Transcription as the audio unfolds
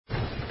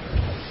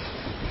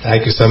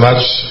Thank you so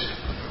much,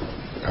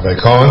 Rabbi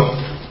Cohen,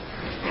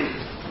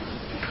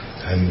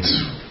 and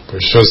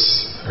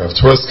Bershus Rav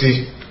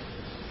Twersky,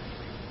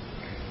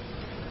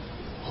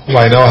 who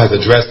I know has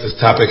addressed this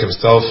topic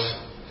himself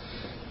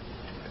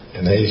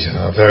in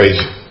a very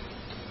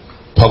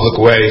public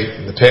way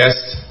in the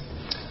past,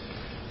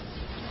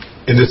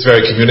 in this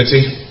very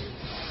community,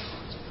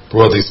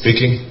 broadly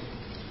speaking.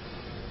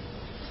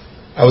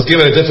 I was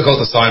given a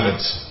difficult assignment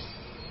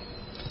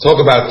to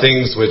talk about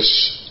things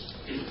which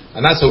are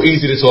not so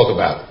easy to talk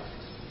about.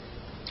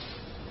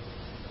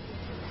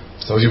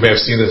 Some of you may have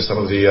seen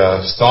some of the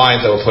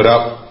signs that were put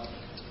up.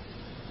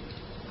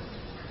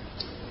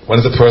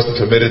 When is a person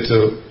permitted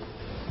to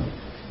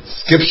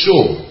skip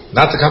Shul,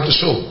 not to come to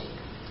Shul?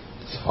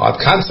 It's a hard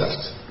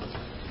concept.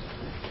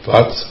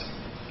 But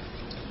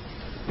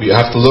we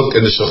have to look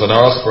in the Shulchan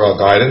Aruch for our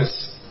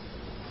guidance.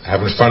 I have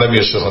in front of me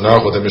a Shulchan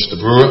Aruch with a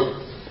Mishnah Berurah.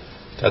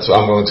 That's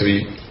what I'm going to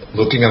be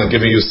looking at and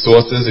giving you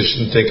sources. You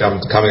shouldn't think I'm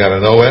coming out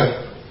of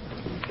nowhere.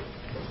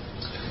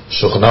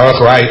 Shulchan Aruch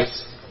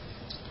writes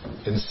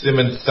in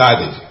Siman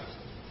Tzadi,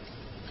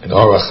 in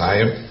Orach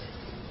Chaim,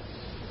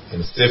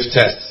 in Sif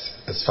Tes,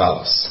 as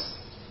follows: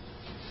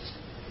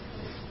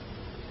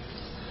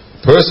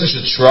 a person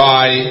should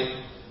try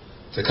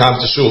to come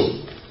to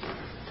Shul.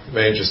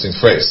 Very interesting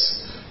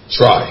phrase.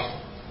 Try.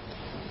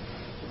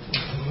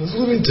 What does it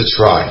mean to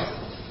try?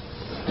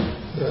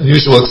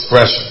 Unusual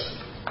expression.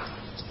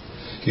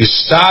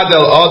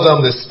 Yishtadel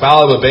Adam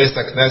Nispal B'Beis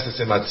HaKnesses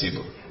Im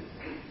HaTzibur.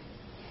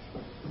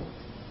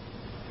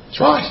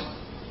 Try.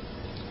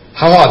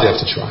 How hard do you have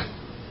to try?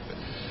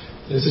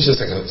 Is this just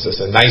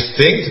a nice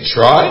thing to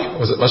try?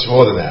 Or is it much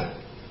more than that?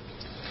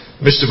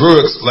 Mishnah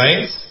Berurah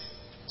explains,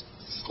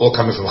 it's all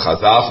coming from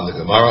Chazal, from the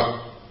Gemara.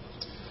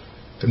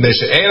 It's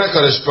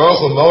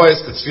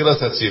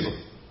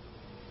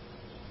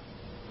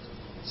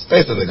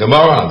based on the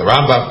Gemara, on the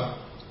Rambam,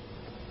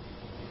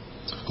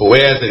 who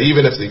adds that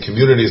even if the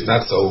community is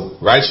not so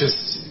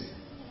righteous,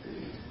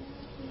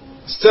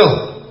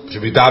 still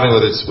should be davening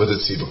with its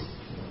tzibur.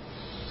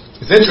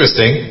 It's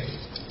interesting,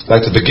 I'd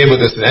like to begin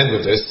with this and end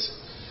with this,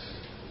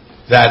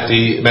 that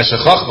the Meshech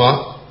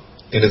Chochmah,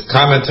 in his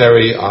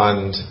commentary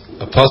on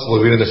a pasuk we'll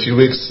read in a few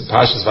weeks,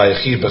 Parshas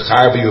Vayechi,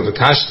 Becharbi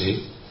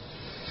Uvekashti,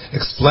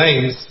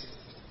 explains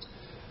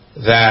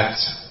that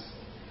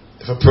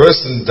if a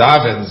person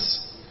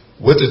davens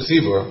with the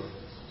tzibur,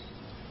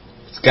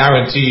 it's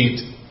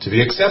guaranteed to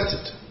be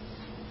accepted,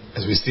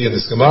 as we see in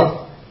this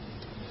Gemara.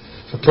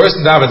 If a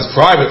person davens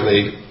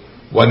privately,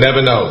 one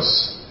never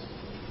knows.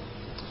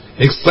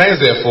 He explains,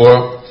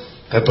 therefore,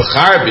 that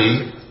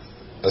Becharbi,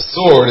 a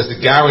sword, has a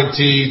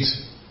guaranteed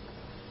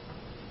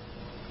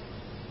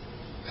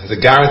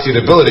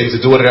ability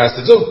to do what it has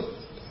to do.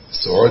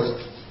 Sword,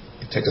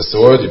 you take a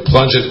sword, you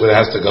plunge it where it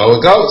has to go,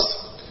 it goes.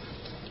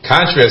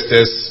 Contrast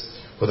this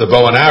with a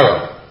bow and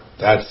arrow.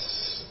 That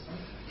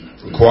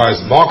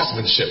requires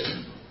marksmanship.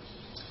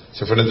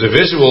 So for an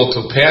individual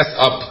to pass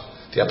up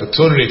the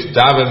opportunity to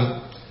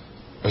daven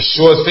a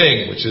sure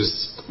thing, which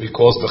is we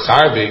call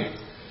Becharbi,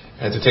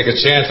 and to take a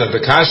chance on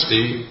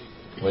Bekashti,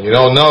 when you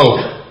don't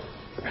know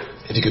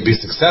if you could be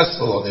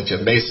successful, or if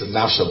you're Mason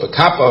Nafshel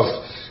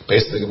Bekapov,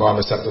 based on the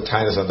Gemara Masechta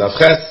Tainas on Daf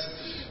Ches,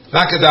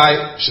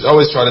 Nakadai should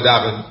always try to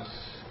daven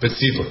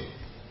B'tzibur.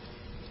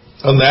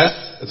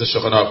 Unless, as the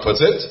Shulchan Aruch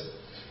puts it,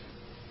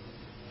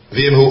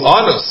 V'imhu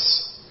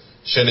anus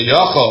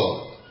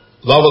sheniyachol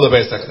lavo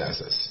lebeis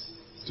hakneses.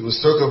 Through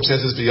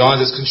circumstances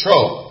beyond his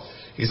control,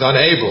 he's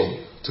unable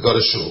to go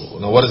to Shul.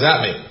 Now, what does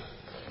that mean?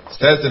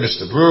 Says the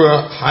Mishnah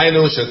Berurah,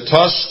 Hainu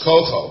shetosh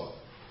kocho.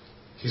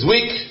 He's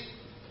weak.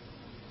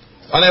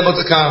 Unable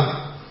to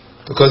come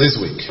because he's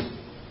weak.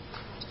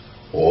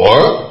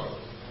 Or,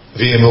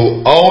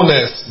 v'imhu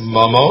ones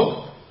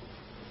mamon.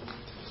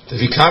 If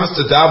he comes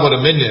to daven with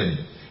a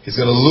minyan, he's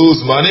going to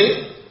lose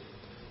money,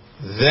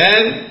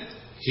 then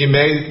he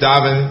may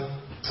daven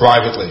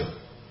privately.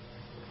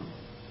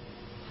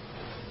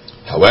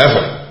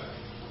 However,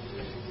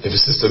 if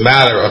it's just a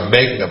matter of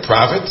making a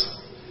profit,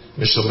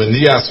 Mishul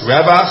Meniyas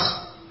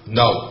Revach,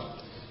 no.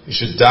 You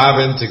should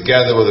daven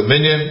together with a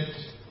minyan,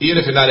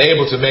 even if you're not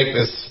able to make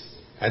this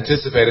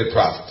anticipated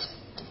profit.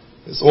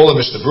 This is all the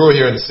Mishnah Berurah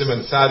here in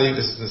Siman Tzadi.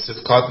 This is in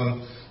Sif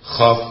Katan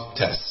Chav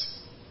Tes.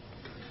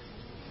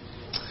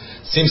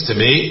 Seems to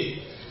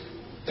me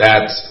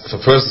that if a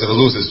person is going to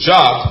lose his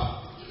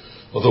job,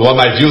 although one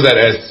might view that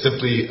as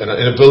simply an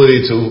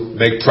inability to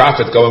make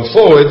profit going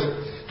forward,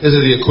 this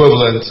is the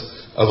equivalent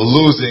of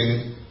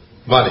losing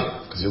money,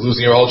 because you're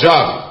losing your whole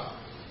job.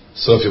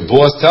 So if your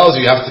boss tells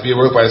you have to be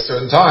at work by a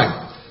certain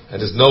time,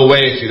 and there's no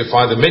way for you to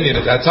find a minyan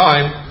at that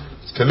time,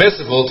 it's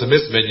permissible to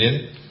miss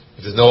minyan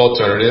if there's no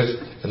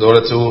alternative in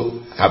order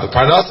to have the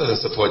parnasa to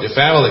support your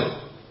family.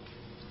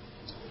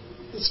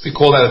 We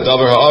call that a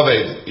davar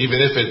ha'aved,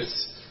 even if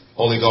it's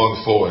only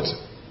going forward.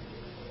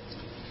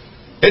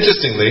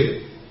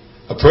 Interestingly,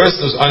 a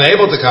person who's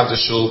unable to come to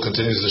Shul,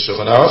 continues the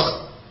Shulchan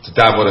Aruch, to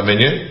daven with a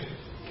minyan,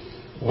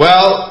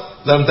 well,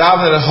 let him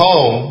daven at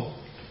home,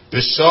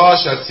 b'shah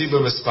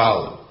shatzibur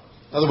mispal.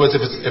 In other words,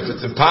 if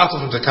it's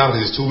impossible for him to come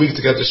because he's too weak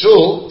to get to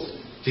Shul,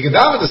 He can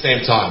daven at the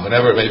same time,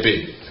 whenever it may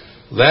be.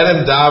 Let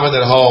him daven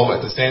at home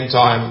at the same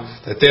time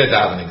that they're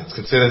davening. It's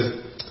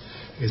considered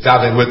he's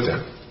davening with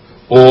them.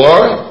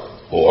 Or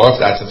if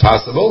that's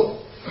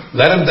impossible,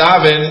 let him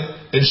daven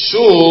in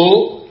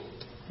shul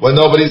when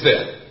nobody's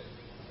there.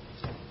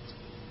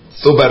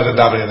 Still better than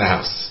davening in the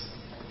house.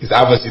 He's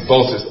obviously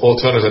both his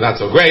alternatives are not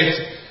so great,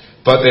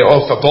 but they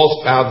are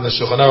both found in the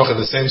Shulchan Aruch in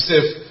the same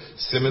sif,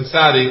 Siman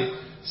Sadi,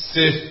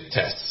 Sif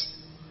Tes.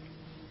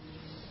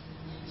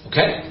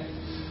 Okay?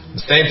 On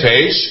the same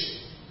page,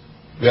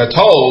 we are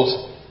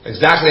told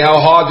exactly how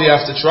hard you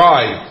have to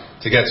try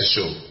to get to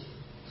shul.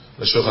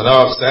 The Shulchan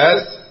Aruch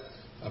says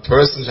a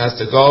person has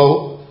to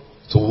go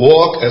to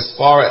walk as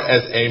far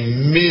as a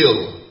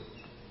mil.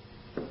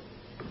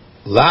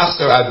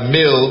 Lachzer ad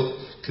mil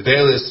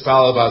kedei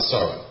lispal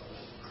b'asara.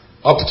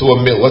 Up to a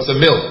mil. What's a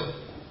mil?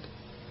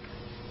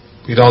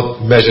 We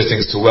don't measure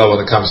things too well when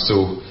it comes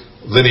to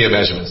linear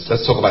measurements.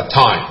 Let's talk about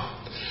time.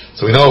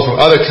 So we know from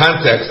other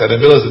contexts that a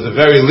mil is at the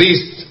very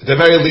least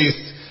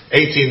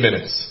 18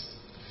 minutes.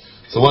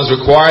 So one's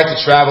required to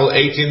travel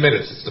 18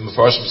 minutes. It's the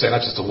Mefarshim say not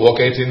just to walk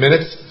 18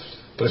 minutes,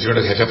 but if you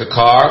have a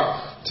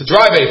car, to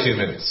drive 18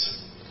 minutes.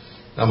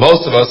 Now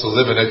most of us who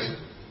live in a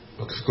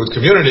good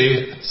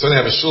community certainly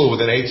have a shul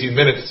within 18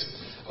 minutes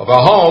of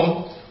our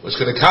home, which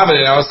can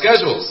accommodate our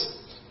schedules.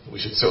 We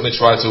should certainly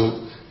try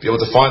to be able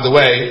to find a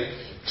way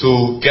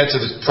to get to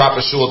the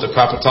proper shul at the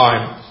proper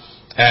time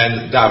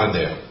and daven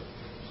there.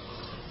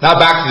 Now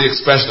back to the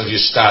expression of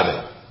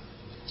yishtadeh.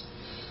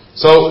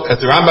 So, as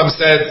the Rambam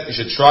said, you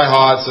should try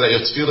hard so that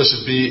your tefillah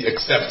should be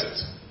accepted.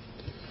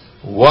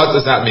 What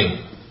does that mean?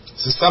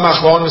 So some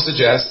achronim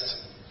suggest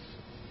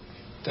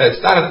that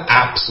it's not an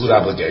absolute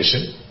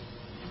obligation.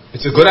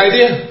 It's a good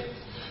idea.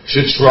 You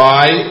should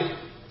try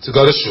to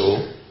go to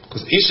shul,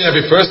 because each and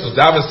every person who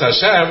davens to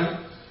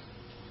Hashem,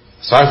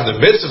 aside from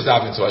the midst of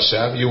davening to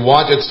Hashem, you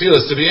want your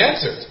tefillahs to be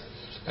answered.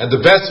 And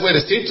the best way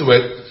to see to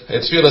it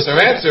that your tefillahs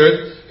are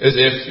answered is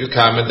if you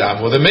come and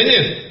daven with a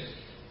minyan.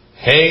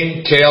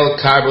 Hein kel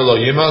karber lo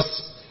yimas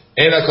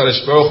ena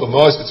kodesh baruch hu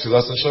mois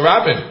b'tfilas and shel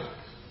rabbin.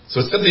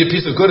 So it's simply a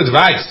piece of good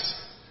advice.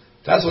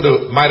 That's what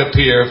it might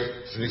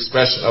appear from the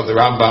expression of the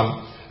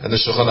Rambam and the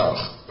Shulchan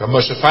Aruch. Rabbi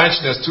Moshe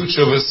Feinstein has two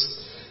tshuvas,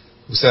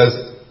 who says,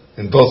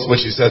 in both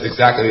which he says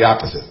exactly the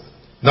opposite.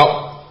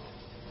 No.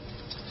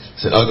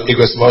 He said,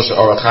 Igros Moshe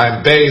Orach Chaim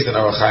Beis and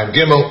Orach Chaim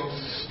Gimel,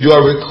 you are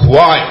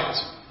required.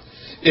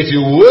 If you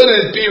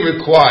wouldn't be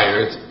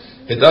required,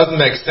 it doesn't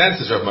make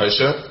sense, as Rabbi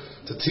Moshe,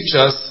 to teach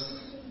us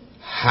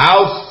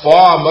how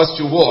far must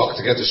you walk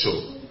to get to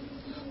shul.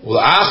 What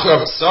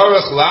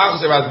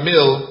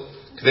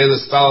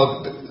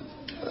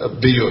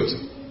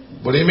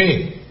do you mean?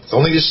 It's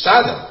only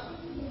yishtada.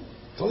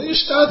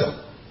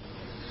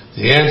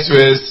 The answer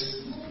is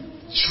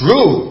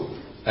true,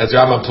 as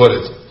Rambam put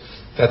it,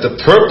 that the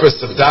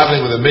purpose of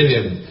davening with a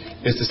minyan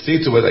is to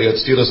see to it that your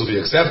tefillahs will be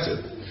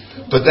accepted.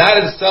 But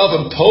that itself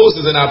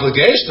imposes an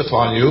obligation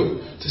upon you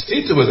to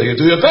see to it that you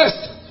do your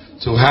best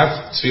to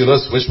have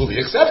tefillahs which will be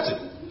accepted.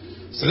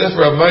 So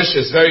therefore, Rav Moshe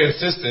is very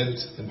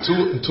insistent in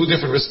two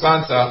different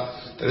responsa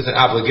that it's an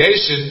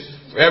obligation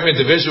for every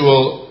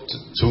individual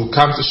to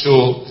come to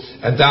shul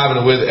and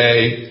daven with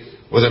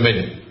a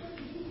minyan.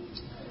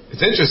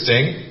 It's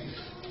interesting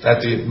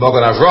that the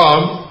Mogan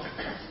Avram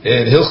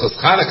in Hilchos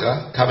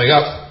Chanukah, coming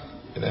up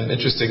in an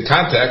interesting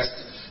context,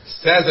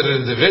 says that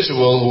an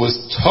individual who is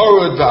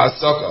torud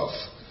ba'asokov,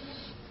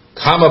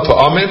 kama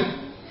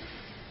pa'amin,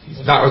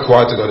 he's not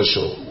required to go to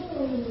shul.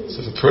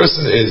 So if a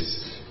person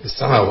is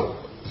somehow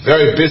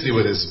very busy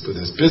with his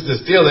business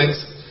dealings,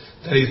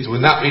 then he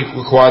would not be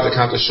required to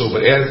come to shul.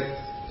 But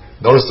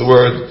notice the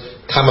word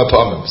kama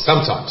pa'amim,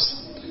 sometimes.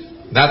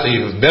 Not that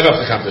you never have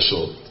to come to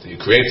shul. That you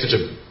create such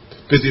a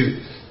busy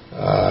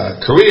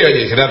career that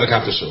you can never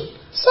come to shul.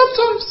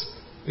 Sometimes.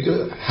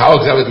 How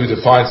exactly do we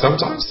define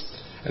sometimes?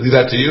 I leave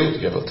that to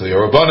you. You have to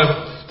your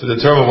rabbanim to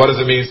determine what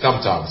does it mean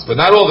sometimes. But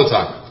not all the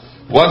time.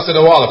 Once in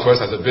a while, a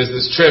person has a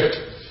business trip,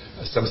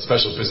 some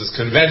special business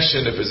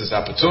convention, a business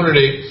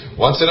opportunity.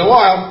 Once in a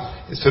while,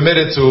 it's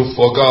permitted to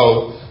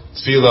forego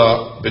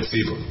tefillah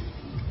b'tzibur.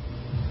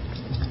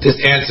 This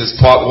answers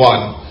part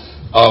one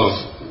of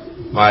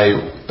my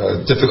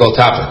difficult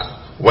topic.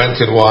 When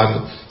can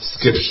one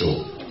skip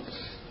shul?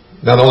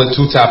 Now there are only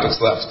two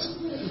topics left.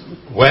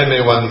 When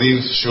may one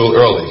leave shul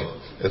early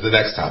is the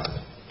next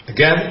topic.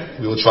 Again,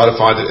 we will try to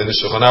find it in the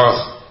Shulchan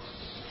Aruch.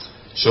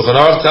 Shulchan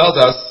Aruch tells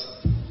us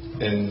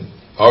in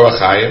Orach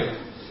Chaim,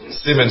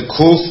 Siman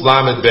Kuf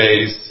Lamed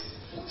Beis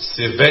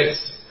Siv Beis.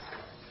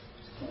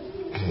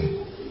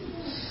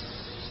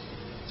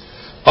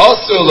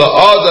 Also,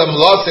 la'adam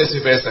lotses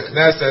Beis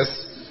HaKnesses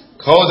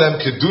kodem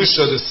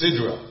kedusha de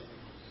sidra.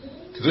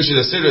 Kedusha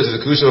de sidra is the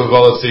kedusha of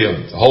Baal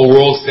Tzion. The whole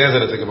world stands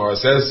in it. The Gemara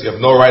says you have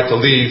no right to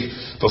leave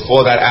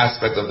before that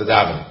aspect of the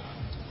davening.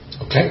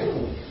 Okay.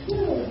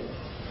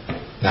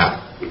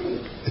 Now,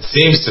 it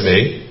seems to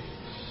me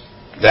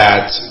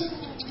that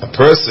a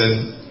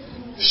person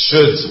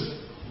should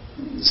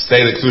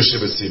stay the kedusha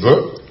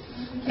b'tzibur,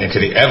 and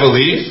can he ever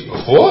leave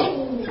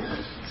before?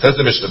 Says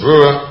the Mishnah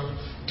Berurah,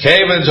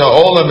 Kevan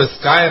Ja'olam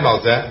Miskayim al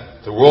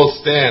Zeh, the world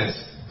stands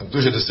on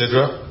Kedusha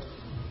Desidra.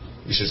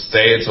 You should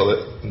stay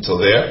until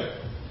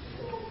there.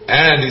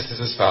 And he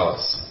says as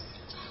follows: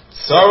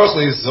 Tzarech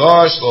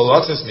lizor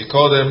shlolotzes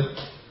mikodem,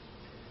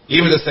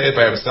 even to say it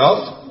by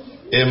himself,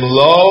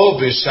 imlo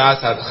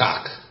b'shas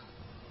hadchak.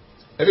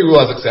 Every rule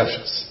has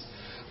exceptions.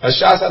 A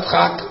shas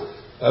hadchak,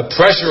 a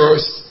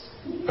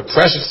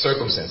precious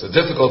circumstance, a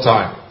difficult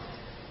time.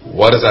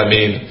 What does that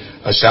mean?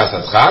 A shas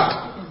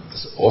hadchak.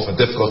 It's often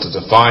difficult to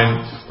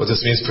define what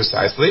this means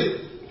precisely.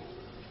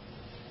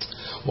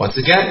 Once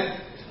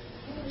again,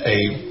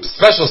 a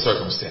special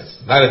circumstance,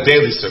 not a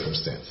daily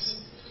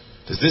circumstance.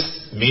 Does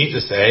this mean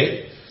to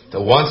say that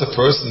once a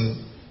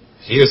person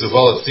hears of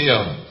Olat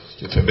Zion,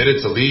 you're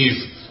permitted to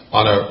leave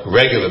on a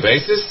regular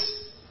basis?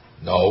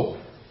 No.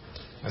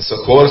 And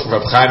so, quoted from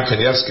Rabbi Chaim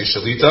Kanievsky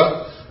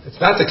Shalita, it's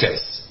not the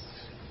case.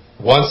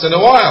 Once in a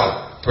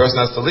while, a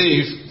person has to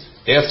leave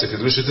after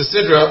Kedusha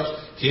Desidra.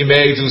 He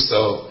may do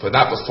so, but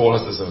not before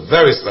unless there's a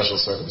very special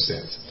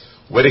circumstance.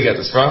 Where do you get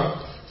this from?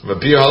 From a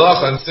Bir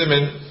Halacha and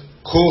Siman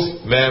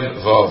Kuf Mem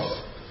Vav.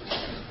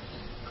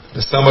 In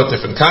a somewhat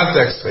different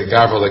context, by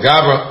Gavra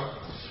Legavra.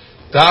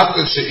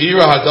 Dafka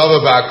She'ira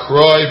Hadava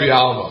Ba'akroi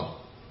Bi'alma.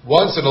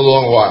 Once in a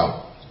long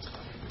while.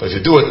 But if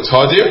you do it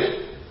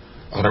Tadir,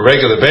 on a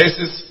regular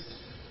basis,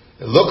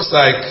 it looks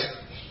like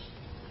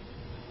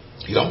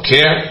you don't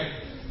care,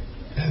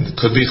 and it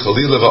could be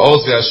Chalila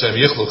Va'oz V'Hashem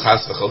Yichlu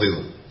Chas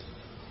V'Chalila.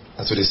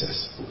 That's what he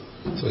says.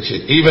 So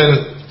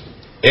even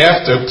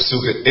after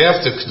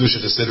Kedusha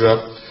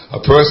Desidra,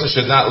 a person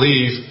should not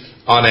leave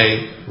on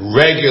a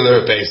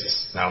regular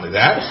basis. Not only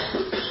that,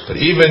 but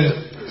even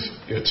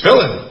if you're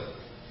tefillin,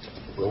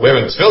 we're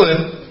wearing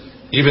tefillin,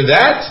 even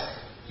that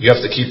you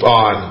have to keep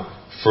on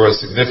for a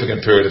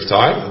significant period of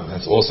time. And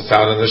that's also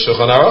found in the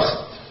Shulchan Aruch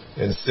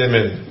in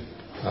Siman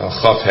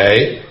Chaf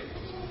Hey,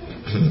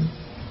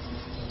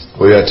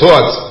 where we are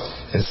taught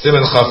in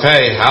Siman Chaf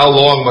Hey how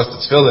long must the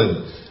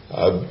tefillin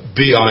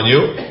be on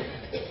you.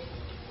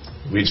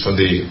 Read from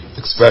the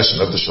expression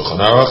of the Shulchan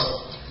Aruch.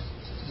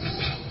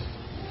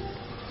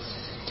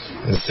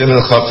 In Siman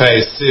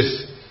Chafei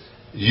Sif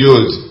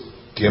Yud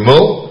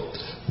Gimel,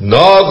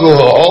 Nagu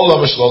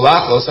ha'olam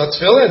shlolachos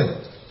atfilin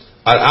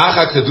al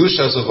acha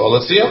kedushas of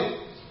Olat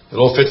Zion. It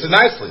all fits in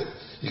nicely.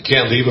 You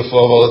can't leave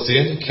before Olat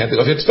Zion. You can't take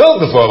off your tefillin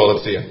before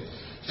Olat Zion.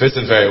 Fits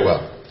in very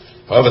well.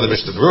 However, the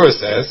Mishnah Berurah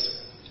says,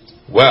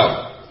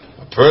 well,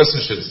 a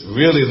person should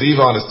really leave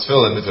on his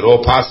tefillin, if at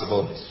all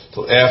possible,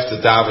 till after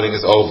davening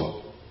is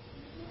over.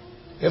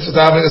 After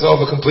davening is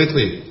over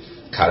completely.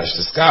 Kaddish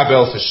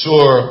Teskabel for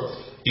sure,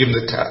 even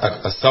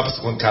a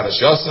subsequent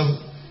Kaddish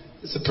Yosem.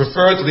 It's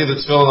preferred to leave the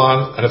tefillin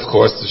on, and of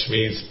course, which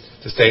means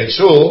to stay in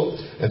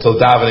Shul until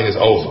davening is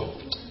over.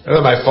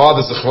 Remember, my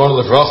father, Zichron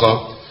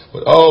Levracha,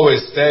 would always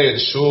stay in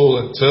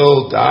Shul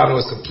until davening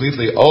was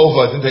completely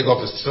over. Didn't take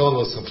off his tefillin,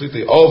 was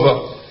completely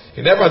over.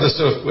 He never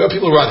understood, where are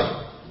people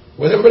running?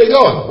 Where's everybody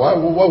going?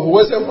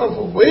 Where's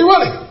everyone? Where are you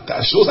running?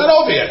 Shul's not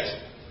over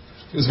yet.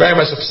 He was very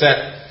much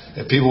upset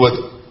that people would,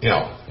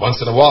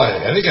 once in a while,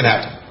 anything can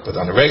happen. But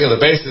on a regular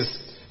basis,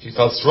 he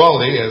felt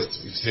strongly, as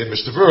we see in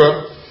Mishnah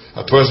Berurah,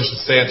 a person should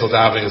stay until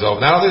davening is over.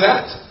 Not only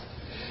that,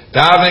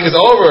 davening is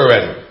over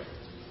already.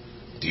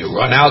 Do you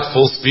run out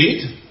full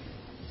speed?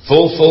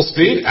 Full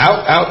speed?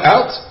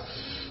 Out?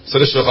 So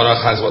the Shulchan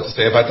Aruch has what to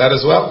say about that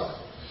as well.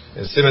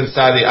 In Siman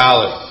Tzadi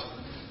Aleph,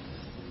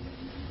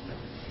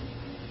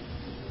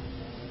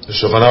 the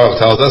Shulchan Aruch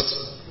tells us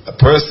a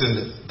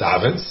person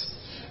davens.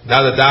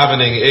 Now the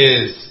davening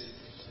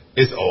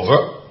is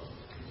over.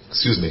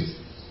 Excuse me.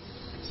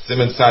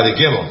 Siman Tzadi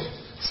Gimel,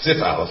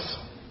 Sif Aleph.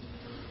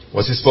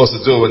 What's he supposed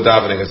to do when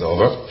davening is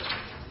over?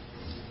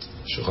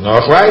 Shulchan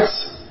Aruch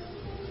writes,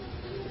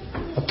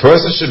 a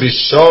person should be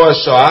shoah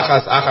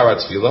shoachas achar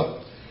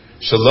tefillah,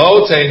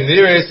 shelo tein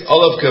nires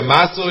olav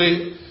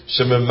kemasui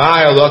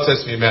shememaya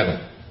lotes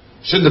mimena.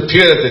 Shouldn't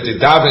appear that the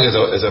davening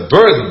is a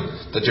burden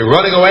that you're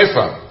running away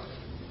from.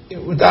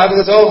 When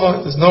davening is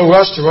over, there's no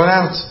rush to run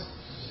out.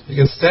 You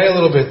can stay a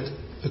little bit.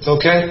 It's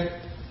okay.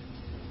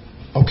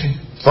 Okay,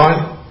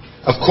 fine.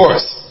 Of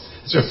course,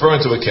 it's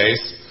referring to a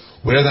case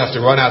where he doesn't have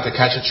to run out to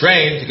catch a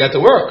train to get to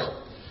work.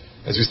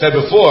 As we said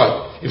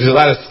before, if he's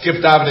allowed to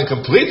skip davening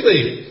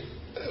completely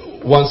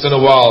once in a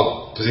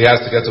while because he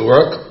has to get to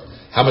work,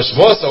 how much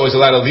more so he's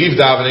allowed to leave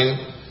davening,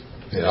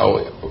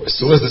 as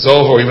soon as it's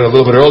over, or even a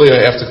little bit earlier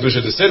after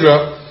Kedusha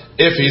Desidra,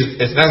 if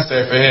it's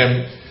necessary for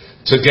him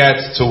to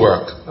get to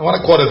work. I want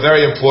to quote a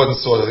very important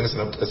source. I think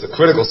it's a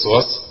critical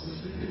source,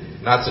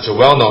 not such a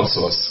well-known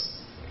source.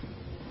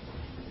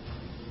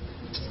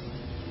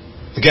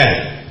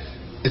 Again,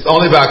 it's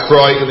only about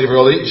Kroy, you can leave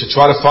early. You should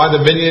try to find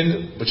a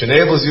minyan which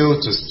enables you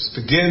to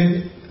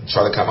begin and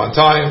try to come on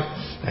time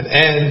and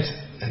end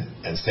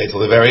and stay till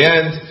the very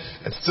end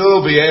and still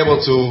be able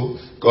to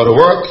go to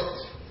work,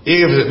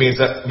 even if it means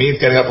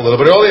getting up a little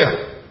bit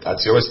earlier.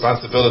 That's your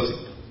responsibility.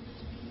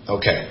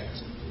 Okay.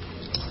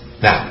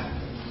 Now,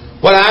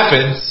 what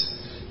happens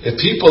if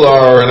people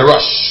are in a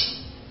rush?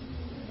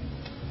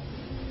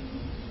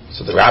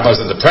 So the rabbi's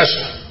under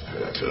pressure.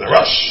 In a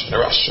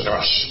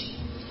rush.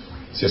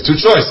 So So you have two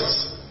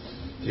choices.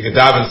 You can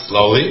daven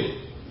slowly,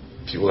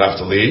 people have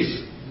to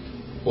leave,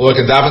 or you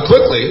can daven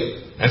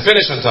quickly and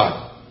finish on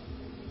time.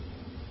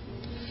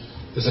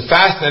 There's a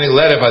fascinating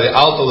letter by the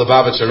Alter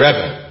Lubavitcher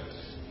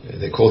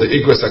Rebbe. They call the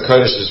Igros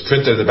HaKodesh, is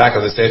printed in the back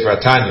of the Sefer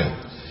HaTanya.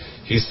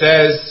 He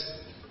says,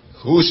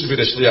 who should be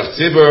the Shliach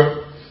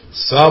Tzibur?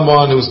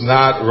 Someone who's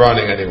not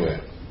running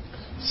anywhere.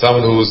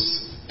 Someone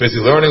who's busy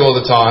learning all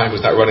the time,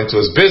 who's not running to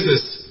his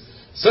business.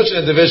 Such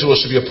an individual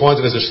should be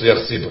appointed as a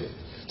Shliach Tzibur,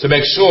 to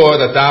make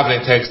sure that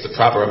davening takes the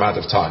proper amount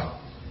of time.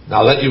 Now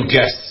I'll let you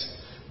guess,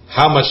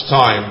 how much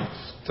time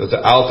does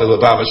the Alter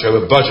Lubavitcher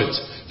Rebbe budget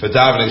for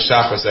davening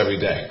Shachris every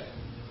day?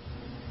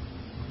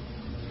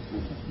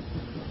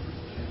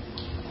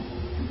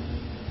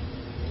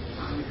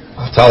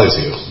 I'll tell it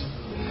to you.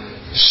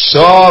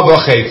 Shah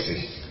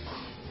b'chetzi.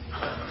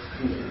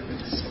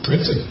 It's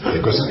printed.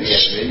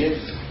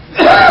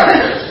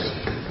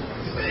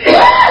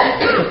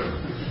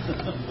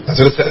 That's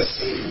what it says.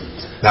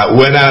 Now,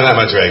 we're not on that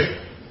madrega.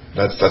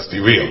 Let's be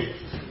real.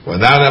 We're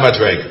not on that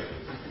madrega.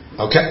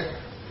 Okay.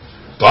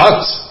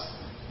 But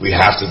we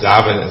have to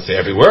daven and say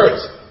every word.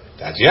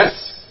 That yes.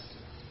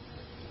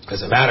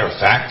 As a matter of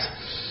fact,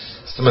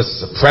 sometimes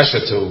there's a pressure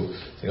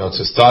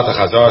to start the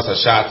Chazaras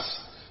HaShatz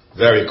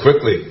very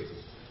quickly.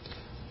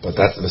 But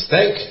that's a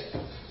mistake.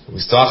 When we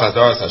start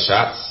Chazaras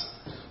HaShatz,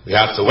 we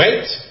have to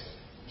wait.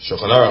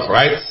 Shulchan Aruch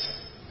writes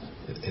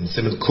in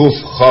Siman Kuf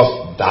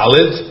Chof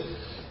Dalid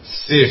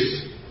Sif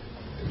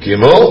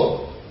Gimel,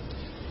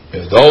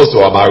 if those who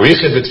are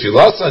marichin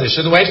b'tfilasan, you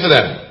shouldn't wait for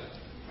them.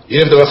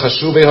 Even if they were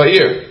chashuvei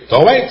ha'ir,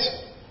 don't wait.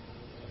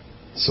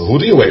 So who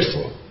do you wait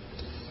for?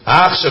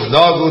 Achshav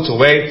nagu, to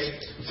wait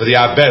for the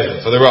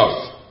abed, for the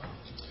Rav.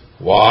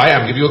 Why?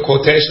 I'm giving you a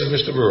quotation of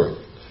Mishnah Berurah.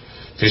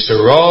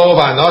 Fisharov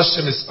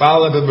anoshim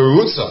ispalim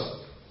b'merutza.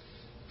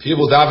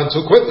 People daven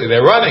too quickly;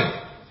 they're running.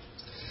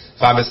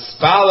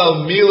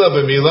 V'amispalel mila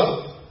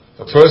b'mila.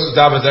 A person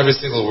davens every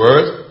single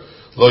word.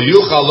 Lo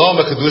yuchal lo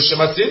mekadusha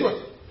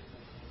matzibur.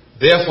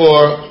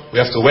 Therefore, we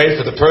have to wait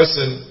for the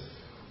person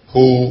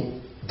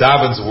who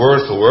davens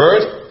word for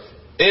word,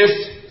 if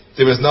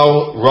there is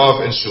no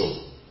Rav in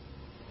Shul.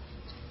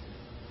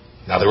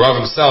 Now, the Rav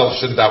himself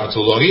shouldn't daven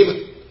too long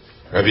either.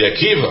 Rabbi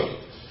Akiva,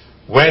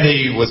 when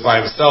he was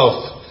by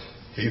himself,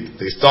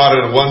 they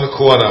started in one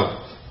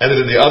corner,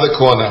 ended in the other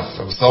corner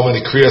from so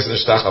many kriyas and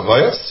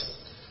shtachavayas.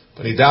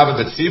 When he davened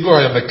the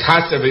tzibur,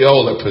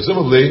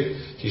 presumably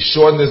he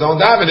shortened his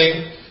own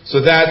davening so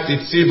that the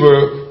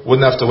tzibur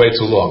wouldn't have to wait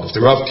too long. If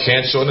the Rav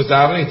can't shorten his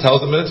davening, he tells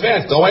them in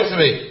advance, don't wait for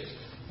me.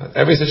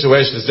 Every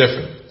situation is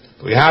different.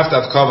 But we have to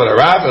have covered a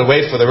Rav and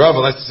wait for the Rav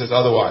unless he says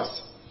otherwise.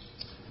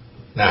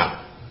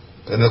 Now,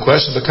 then the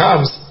question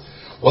becomes,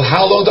 well,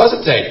 how long does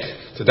it take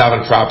to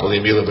daven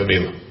properly, mila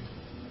b'mila?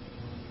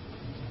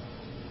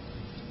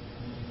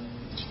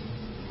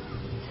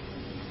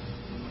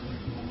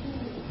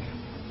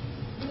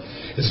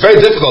 It's very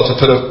difficult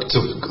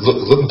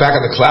looking back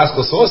at the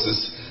classical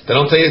sources, they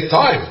don't tell you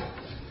time.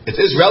 It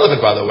is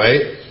relevant, by the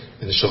way,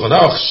 in the Shulchan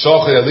Aruch,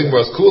 Shochei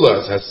Aligmaros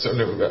Kula, it has certain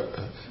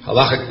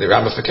halachic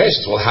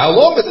ramifications. Well, how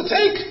long does it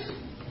take?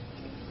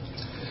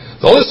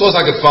 The only source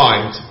I could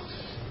find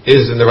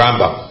is in the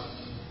Rambam.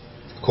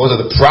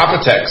 According to the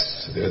proper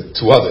text, there are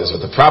two others,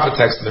 but the proper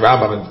text in the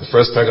Rambam, in the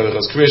first paragraph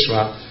of Kriya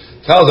Shema,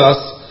 tells us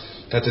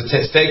that to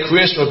say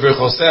Kriya Shema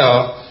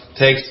B'Choseo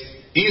takes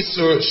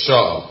Isur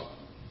Sha'ah.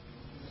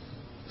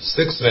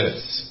 6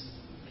 minutes.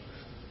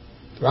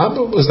 The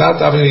Rambam was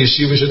not davening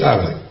yeshiva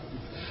davening.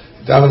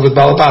 Davening with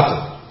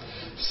Balabata.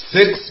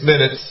 6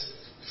 minutes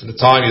from the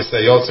time you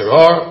say Yotzer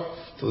Or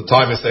to the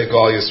time you say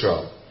Gal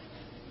Yisrael.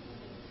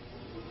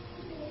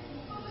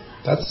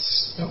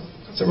 That's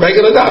a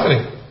regular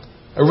davening.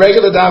 A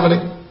regular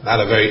davening.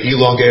 Not a very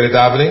elongated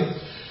davening,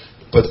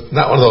 but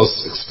not one of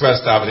those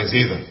express davenings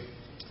either.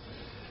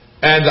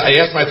 And I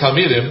asked my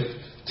Talmidim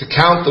to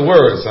count the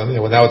words. I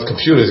mean, now with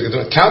computers, you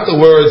can count the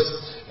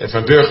words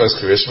from Birchas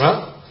Kriya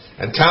Shema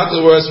and count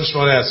the words from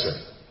Shmoneh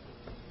Esrei.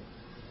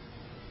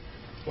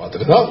 Wanted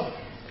to know?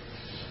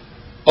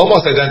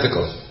 Almost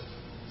identical.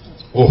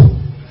 Ooh.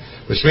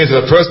 Which means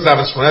if a person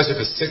davens Shmoneh Esrei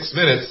for 6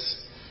 minutes,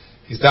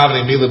 he's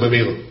davening Mila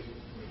b'Mila.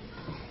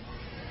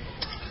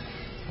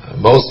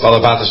 Most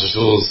Balabata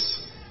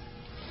Shuls,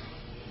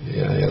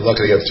 you're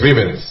lucky to get 3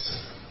 minutes.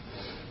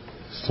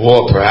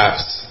 4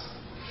 perhaps.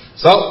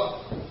 So,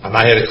 I'm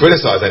not here to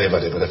criticize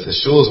anybody, but if the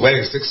shul is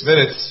waiting 6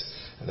 minutes,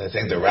 and I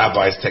think the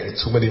rabbi is taking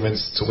too many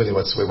minutes, we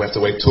have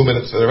to wait 2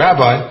 minutes for the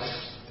rabbi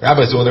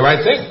is doing the right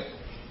thing.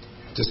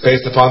 Just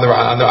based upon the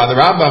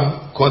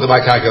Rambam, according to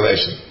my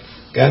calculation.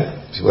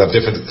 Again, people have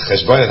different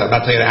cheshbonos. I'm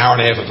not taking an hour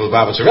and a half of the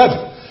Lubavitcher Rebbe.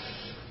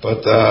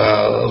 But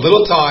a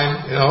little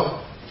time,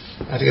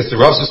 I think it's the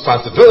Rav's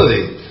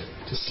responsibility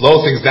to slow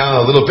things down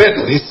a little bit,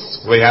 at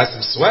least where he has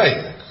some sway.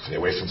 They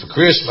wait from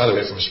Kriya Shema, they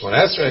wait from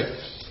Shmoneh Esrei.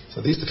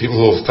 So at least the people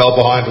who fell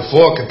behind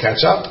before can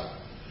catch up.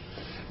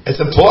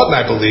 It's important,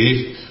 I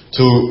believe,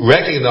 to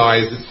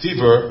recognize the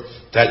tzibur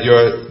that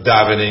you're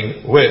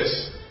davening with.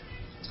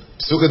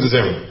 Psuka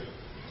d'Zimra.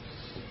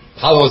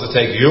 How long does it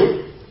take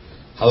you?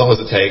 How long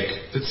does it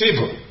take the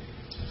tzibur?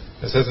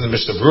 It says in the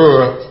Mishnah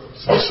Berurah,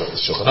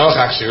 Shulchan Aruch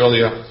actually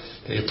earlier,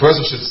 that a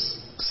person should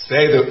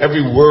say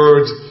every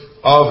word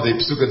of the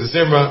Psuka de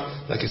Zimra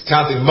like he's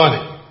counting money.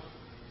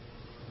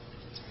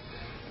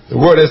 The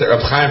word is that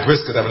Reb Chaim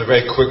Brisker having a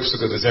very quick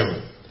Psuka de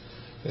Zimra.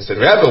 They said,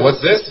 Rebbe,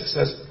 what's this? He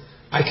says,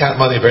 I count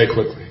money very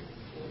quickly.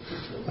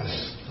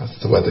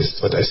 That's what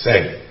they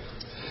say.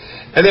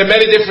 And there are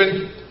many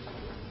different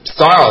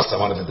styles.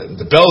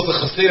 The bells of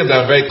Chassidim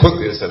down very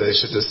quickly. They said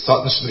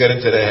something should get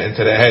into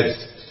their heads.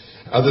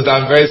 Others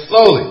down very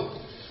slowly.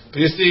 But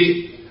you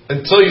see,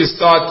 until you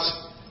start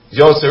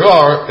Yotzer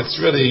Or, it's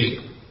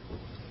really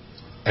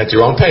at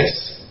your own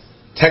pace.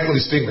 Technically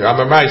speaking,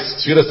 Rambam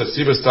writes, Tfilas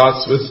Hatzibur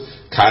starts with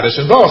Kaddish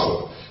and Baruch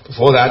Hu.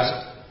 Before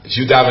that, if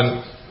you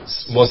daven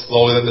more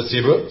slowly than the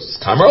Tzibur,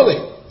 just come early.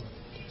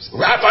 So,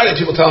 Rabbi,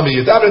 people tell me,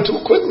 you daven too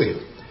quickly.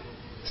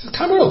 He says,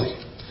 come early.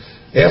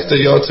 After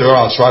Yotzer Or,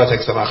 I'll try to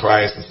take some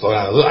achrayas and slow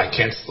down a little. I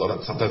can't slow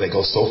down. Sometimes they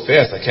go so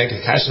fast, I can't get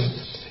cash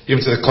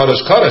even to the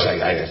Kodesh.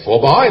 I fall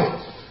behind.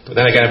 But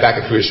then I get it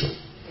back at Kriyashma.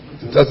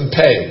 It doesn't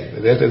pay.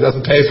 It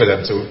doesn't pay for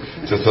them to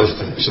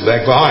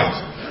lag behind.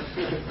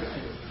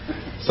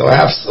 So I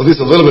have at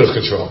least a little bit of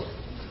control.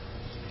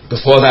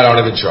 Before that, I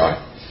don't even try.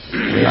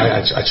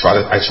 I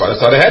try to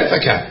start ahead if I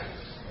can.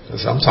 And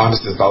sometimes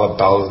there's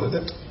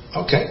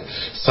okay.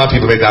 Some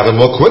people may daven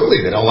more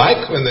quickly. They don't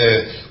like when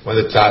they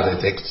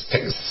take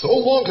so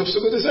long to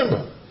Psuka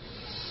December.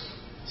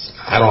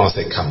 I don't want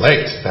to say come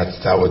late. That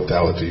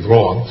would be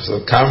wrong.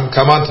 So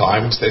come on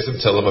time. Say some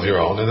tillim of your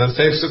own, and then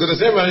say Psuka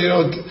December.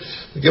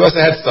 Give us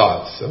a head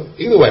start. So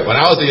either way, when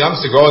I was a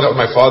youngster growing up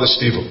with my father's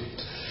shtivel,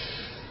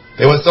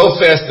 they went so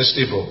fast in the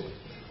shtivel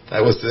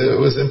that it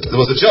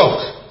was a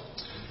joke.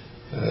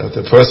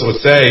 The person would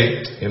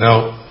say, you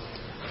know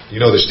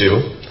the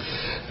shtivel.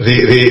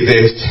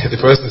 The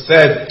person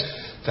said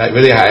that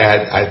really I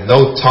had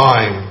no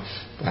time.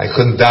 I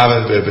couldn't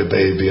daven.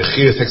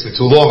 It takes me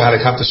too long. I had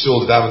to come to Shul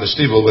to daven the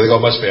shtivel, but they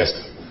go much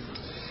faster.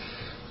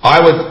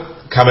 I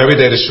would come every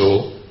day to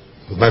Shul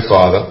with my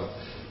father,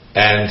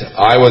 and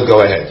I would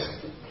go ahead.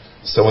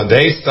 So when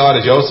they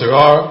started Yotzer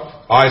Or,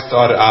 I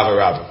started Ava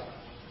Rabba.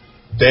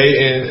 Day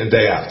in and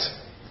day out.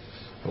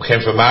 We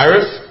came from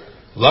Ma'ariv.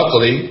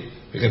 Luckily,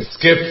 we can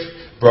skip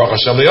Baruch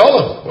Hashem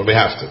Le'olam when we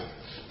have to.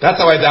 That's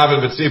how I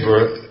davened with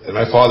Tzibur and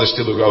my father's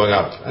shtivel growing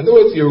up. And there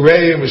was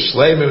Yereim and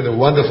Shleimim and the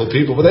wonderful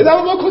people, but they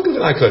davened more quickly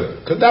than I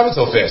could. Couldn't daven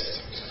so fast.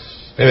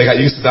 Maybe I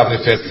got used to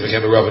davening fast because I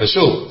became a Rav in a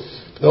Shul.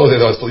 But those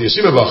days I was still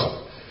Yeshiva Bacha.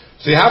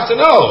 So you have to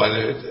know, and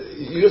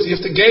you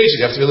have to gauge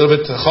it. You have to be a little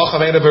bit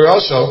Chacham Eina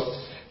Barosho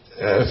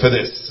for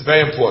this. It's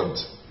very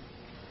important.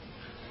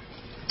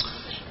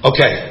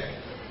 Okay.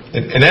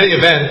 In any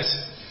event,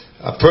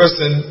 a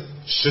person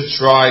should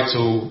try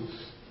to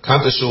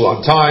come to Shul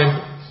on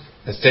time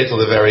and stay till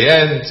the very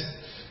end.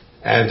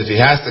 And if he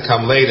has to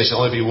come late, it should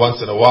only be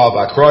once in a while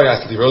Bakroy.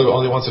 Has to be early,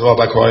 only once in a while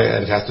Bakroy.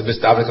 And if he has to miss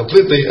davening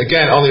completely,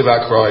 again, only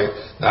Bakroy,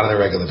 not on a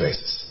regular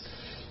basis.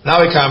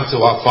 Now we come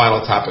to our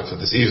final topic for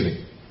this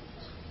evening.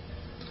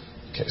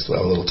 Okay, so we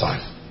have a little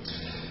time.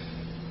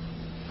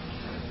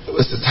 It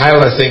was the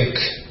title, I think.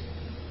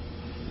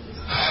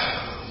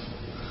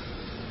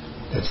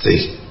 Let's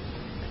see.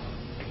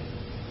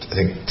 I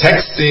think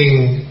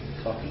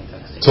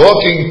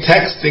talking,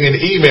 texting, and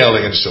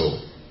emailing in Shul.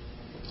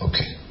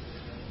 Okay.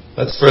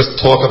 Let's first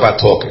talk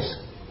about talking.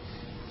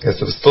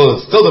 Because it's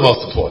still the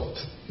most important,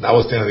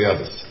 notwithstanding the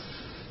others.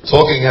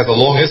 Talking has a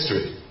long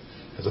history,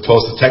 as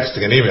opposed to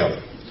texting and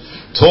emailing.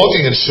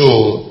 Talking in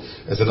Shul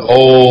is an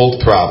old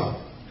problem.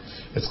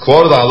 It's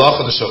quoted on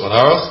Halacha de Shulchan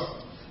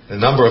Aruch in a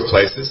number of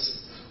places.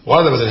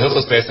 One of them is in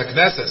Hilchos Beis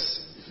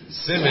HaKnesses.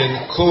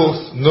 Simin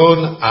Kuf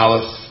Nun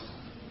Aleph.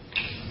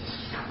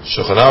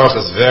 Shulchan Aruch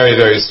is very,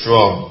 very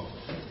strong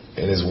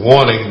in his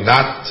warning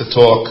not to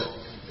talk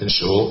in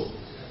Shul.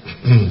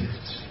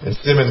 And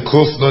Simin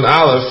Kuf Nun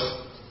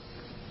Aleph,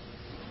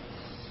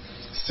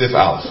 Sif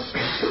Aleph.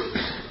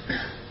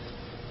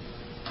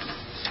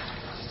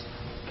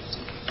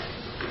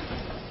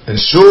 In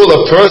Shul,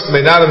 a person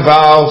may not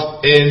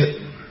involve in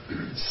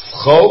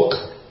Chok,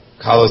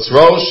 Kalas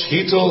Rosh,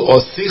 Hitul,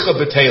 or Sicha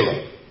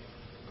B'Tela.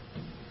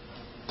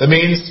 That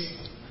means,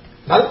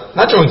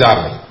 not during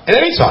davening, at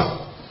any time.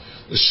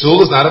 The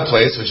Shul is not a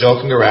place for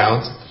joking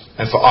around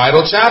and for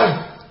idle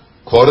chatter.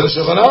 Quoted in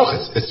Shulchan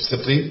Aruch, it's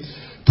simply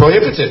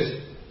prohibited.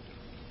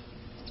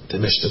 The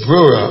Mishnah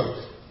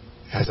Berurah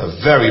has a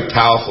very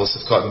powerful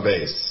Sifkot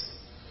base.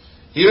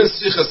 Even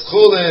Sichas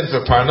Chulin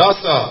for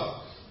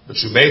Parnasa,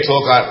 which you may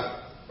talk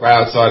right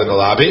outside in the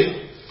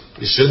lobby,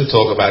 you shouldn't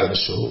talk about it in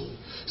the Shul.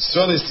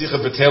 Certainly Sicha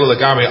B'Tela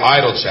Lagarmi,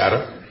 idle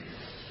chatter.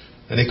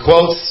 And he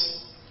quotes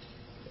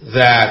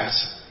that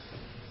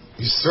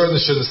you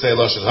certainly shouldn't say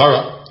Lashon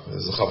Hara.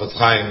 There's a Chavetz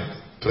Chaim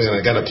putting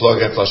again a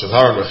plug against Lashon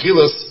Hara and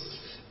Rechilus,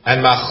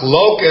 and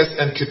Machlokes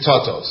and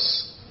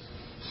Kitotos.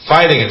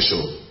 Fighting in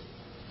Shul.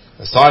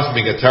 Aside from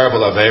being a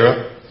terrible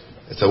Aveira,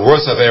 it's a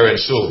worse Aveira in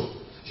Shul.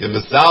 You're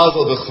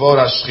Mezalzel B'Chvor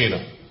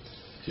HaShechina.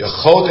 You're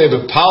Chodei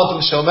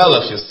B'Palpim Shel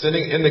Melech. You're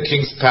sitting in the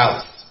king's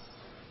palace.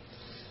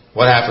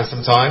 What happens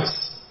sometimes?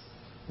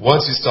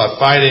 Once you start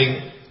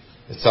fighting,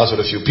 It starts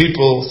with a few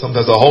people.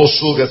 Sometimes the whole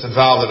shul gets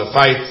involved in a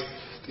fight.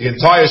 The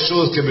entire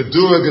shul is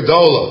kemedura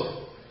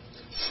gedola.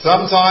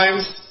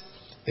 Sometimes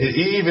it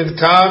even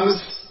comes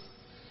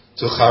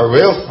to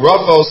charif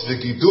rafos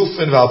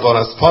v'gidufin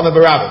v'albonas pana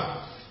b'rabim.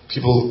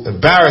 People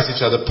embarrass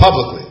each other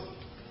publicly.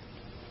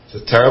 It's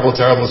a terrible,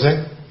 terrible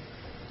thing.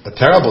 A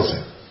terrible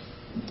thing.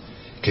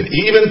 It can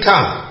even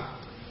come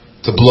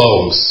to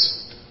blows.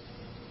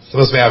 Some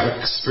of us may have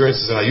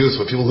experiences in our youth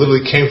where people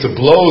literally came to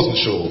blows in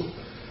shul.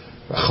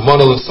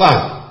 Rachmana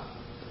litzlan.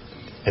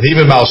 And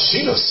even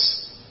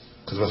malshinus.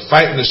 Because of a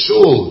fight in the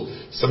shul,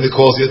 somebody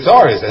calls the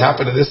authorities. It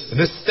happened in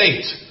this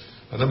state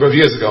a number of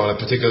years ago in a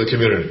particular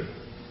community.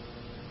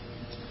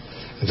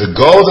 And the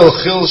godel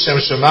chil shem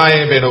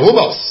shemayim bein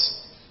umos.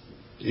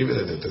 Even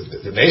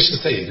the nation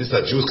say this is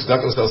how Jews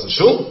conduct themselves in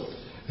shul.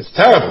 It's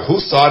terrible. Who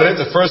started it?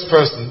 The first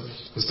person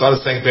who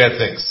started saying bad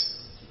things.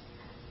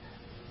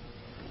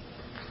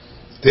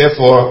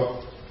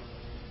 Therefore,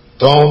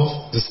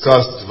 don't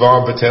discuss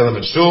Dvarim B'Telem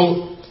in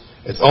shul.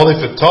 It's only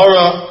for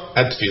Torah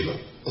and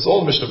Tefillah. That's all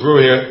the Mishnah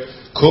Berurah here.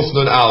 Kuf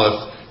Nun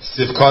Aleph,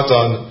 Siv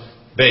Katan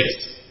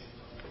Beis.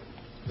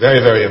 Very,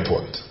 very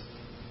important.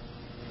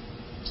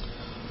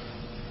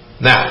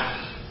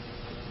 Now,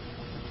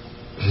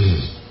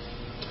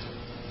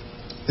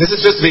 this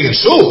is just being in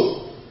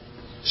shul.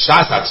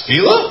 Shas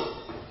HaTefillah?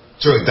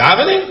 During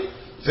davening?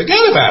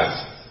 Forget about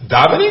it.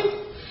 Davening?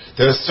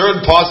 There are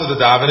certain parts of the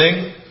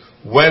davening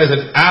when it's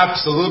an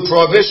absolute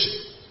prohibition.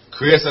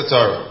 Kriyas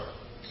HaTorah.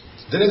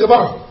 Din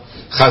Gemara.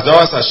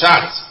 Chazaras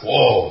HaShatz.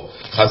 Whoa.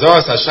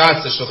 Chazaras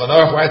HaShatz, the Shulchan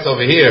Aruch writes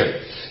over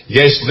here.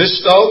 Yesh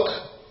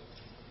Lishtok.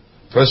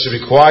 Person should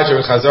be quiet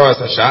during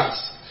Chazaras HaShatz.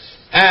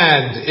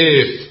 And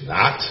if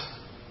not,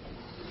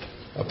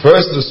 a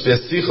person who's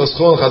V'yasichos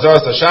Chul in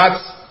Chazaras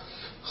HaShatz,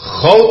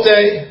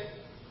 Chote,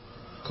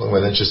 calling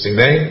him an interesting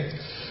name,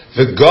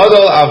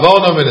 V'godol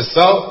Avono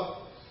Miniso,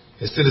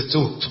 his sin is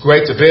too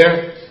great to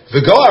bear,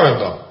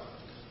 V'goarim.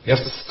 You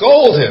have to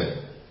scold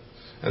him.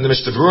 And the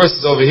Mishnah Berurah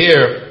says over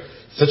here,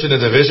 such an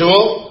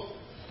individual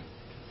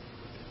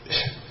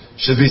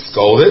should be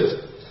scolded,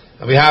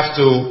 and we have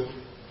to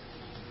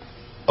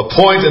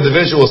appoint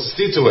individuals to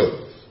see to it.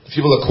 The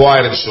people are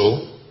quiet in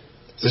shul.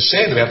 It's a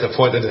shame that we have to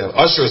appoint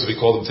ushers, we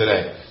call them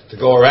today, to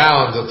go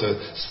around and to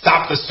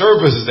stop the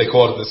services, they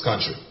call it in this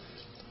country.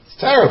 It's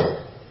terrible.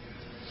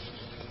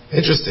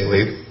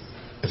 Interestingly,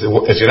 if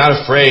you're not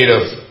afraid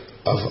of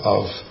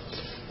Olam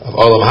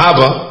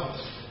Haba,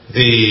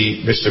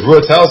 the Mishnah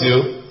Berurah tells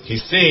you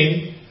he's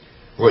seen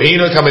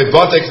Ru'inu Kamei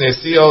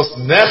Knesios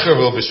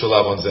Nechervu B'Shul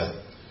Avonzeh.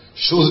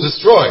 Shuls are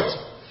destroyed.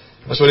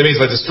 That's what it means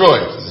by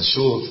destroyed. The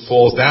shul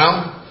falls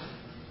down,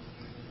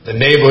 the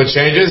neighborhood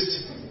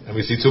changes, and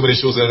we see too many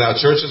shuls in our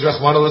churches.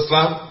 Rachmana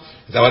l'Islam.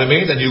 Is that what it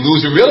means? And you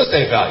lose your real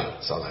estate value.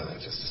 So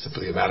it's just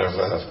simply a matter of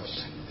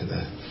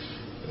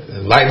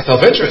enlightened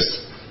self-interest.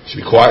 You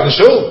should be quiet in the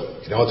shul.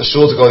 You don't want the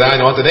shul to go down.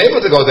 You don't want the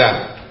neighborhood to go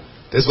down.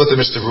 This is what the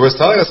Mishnah Berurah is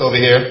telling us over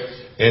here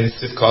in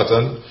Siv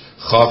Katan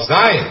Chav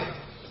Zayin.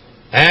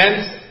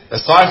 And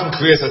aside from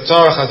Kriyas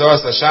HaTorah,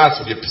 Chazaras HaShatz,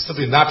 where you're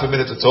simply not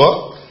permitted to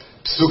talk,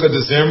 Psuka de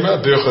Zimra,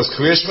 Birchos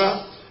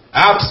Kriyashma,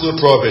 absolute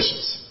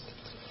prohibitions.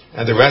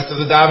 And the rest of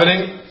the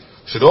davening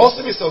should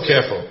also be so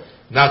careful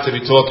not to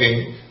be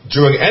talking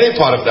during any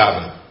part of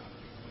davening.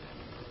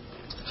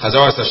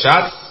 Chazaras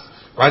HaShatz,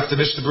 writes the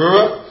Mishnah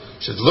Berurah,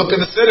 should look in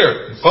the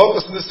siddur and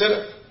focus in the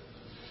siddur.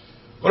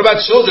 What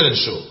about children in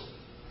shul?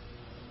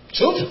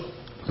 Children.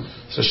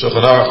 So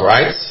Shulchan Aruch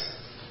writes,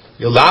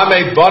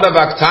 Yilamei Bada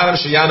Baktanim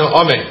Sheyanu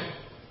Omein.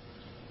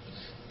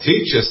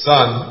 Teach your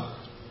son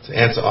to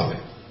answer Amen.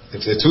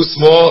 If they're too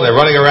small, they're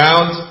running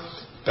around,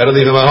 better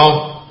leave them at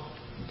home.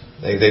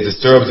 They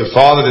disturb their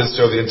father, they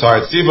disturb the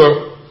entire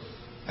tzibur,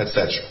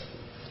 etc.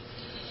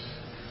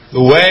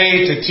 The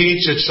way to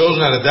teach your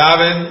children how to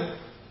daven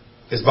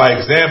is by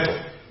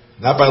example,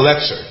 not by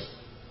lecture.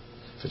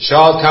 If a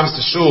child comes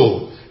to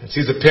shul and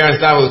sees the parents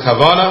daven with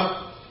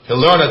kavana,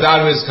 he'll learn that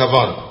daven is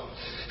kavana.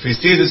 If he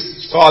sees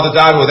his father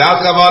daven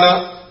without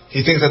kavana,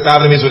 he thinks that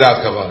daven means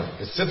without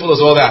kavana. It's simple as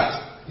all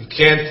that. You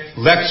can't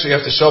lecture, you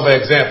have to show by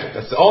example.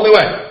 That's the only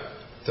way.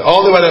 It's the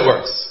only way that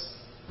works.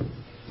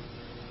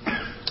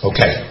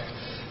 Okay.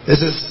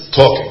 This is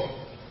talking.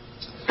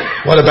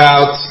 What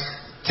about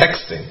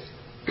texting?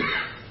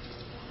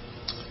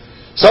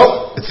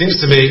 So, it seems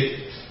to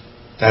me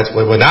that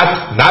when we're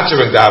not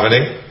during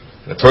davening,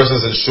 and a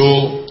person's in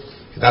shul,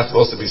 he's not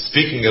supposed to be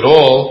speaking at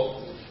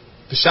all,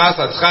 b'shas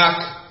adchak,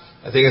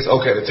 I think it's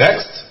okay to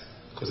text,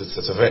 because it's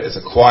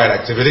a quiet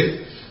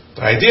activity.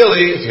 But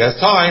ideally, if he has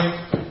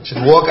time, he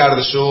should walk out of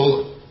the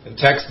shul and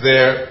text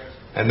there,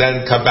 and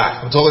then come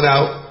back. I'm talking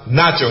now,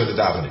 not during the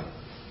davening.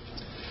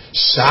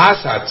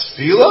 Shas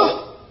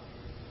HaTefillah?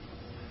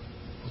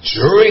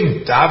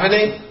 During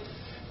davening?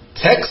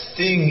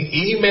 Texting,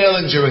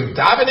 emailing during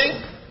davening?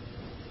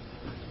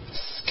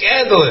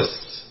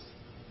 Scandalous.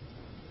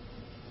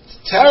 It's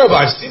terrible.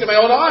 I've seen it in my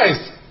own eyes.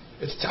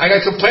 I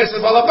got complaints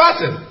with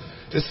Balabatim.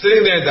 They're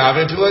sitting there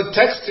davening, people are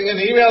texting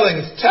and emailing.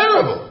 It's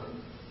terrible.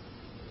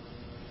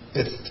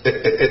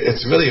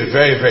 It's really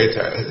very, very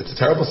terrible. It's a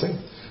terrible thing.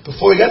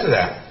 Before we get to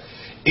that,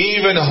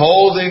 Even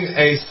holding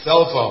a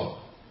cell phone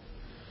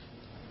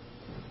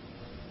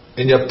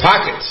in your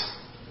pocket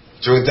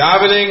during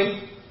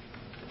davening,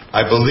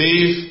 I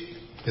believe,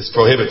 is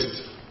prohibited.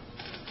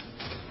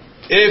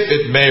 If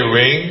it may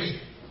ring,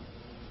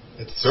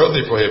 it's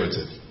certainly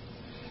prohibited.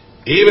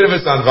 Even if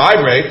it's on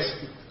vibrate,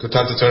 good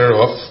time to turn it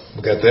off.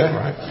 We'll get there,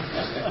 right?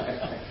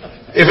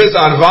 If it's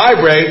on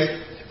vibrate,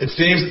 it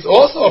seems it's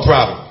also a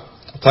problem.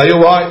 I'll tell you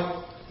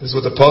why. This is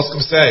what the poskim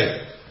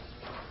say.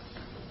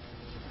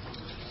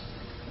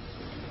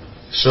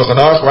 Shulchan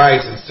Aruch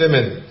writes in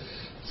Siman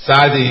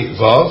Tzadi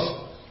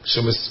Vav,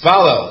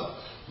 Shemispalel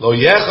lo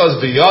yechaz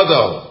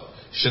biyado.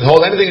 You shouldn't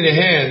hold anything in your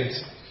hand,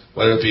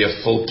 whether it be a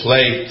full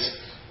plate,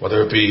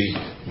 whether it be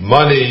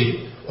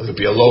money, whether it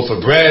be a loaf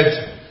of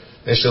bread.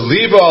 It's going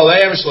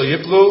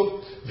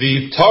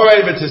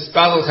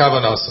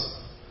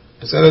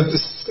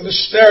to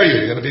stare you.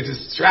 You're going to be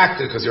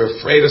distracted because you're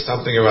afraid of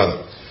something or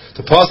other.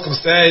 The poskim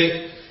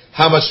say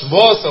how much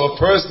more so a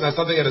person has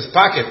something in his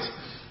pocket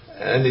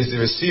and he's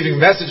receiving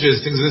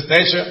messages, things of this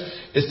nature.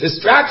 It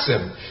distracts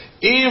him.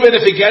 Even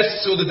if he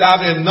gets to the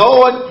davening,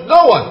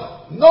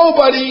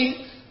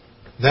 nobody,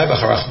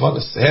 Nebuch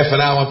Rachmanis, half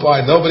an hour went by,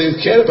 nobody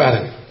cared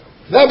about him.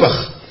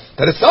 Nebuch.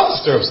 That itself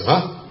disturbs him,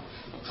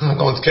 huh?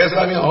 No one cares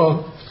about me?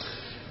 Oh.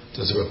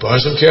 Does the Rabbi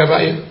Shalom care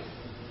about you?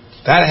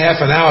 That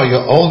half an hour,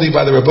 you're only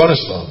by the Rabbi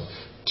Shalom.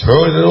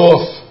 Turn it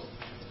off.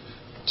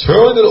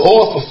 Turn it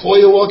off before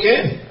you walk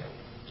in.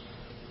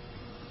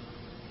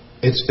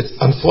 It's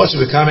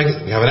unfortunately becoming,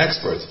 we have an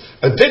expert,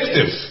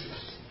 addictive.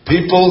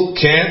 People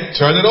can't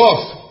turn it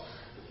off.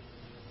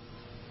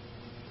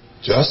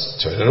 Just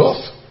turn it off.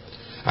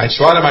 I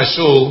tried in my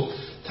shul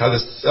to have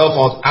the cell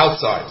phones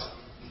outside.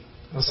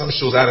 Some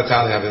shuls out of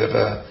town, they have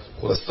a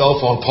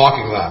cell phone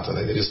parking lot, and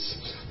they just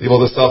leave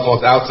all the cell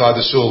phones outside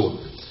the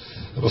shul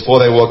before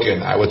they walk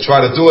in. I would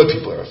try to do it.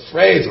 People are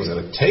afraid. Someone's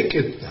going to take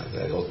it.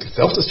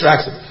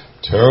 Self-distraction.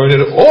 Turn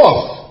it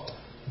off.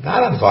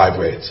 Not on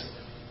vibrate.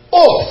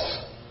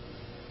 Off.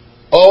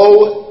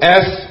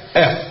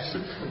 O-F-F.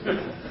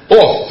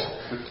 Off.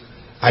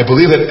 I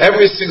believe that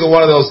every single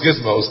one of those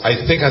gizmos, I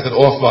think, has an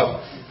off button.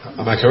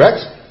 Am I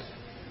correct?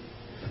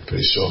 I'm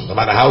pretty sure. No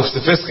matter how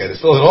sophisticated, it's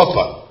still an off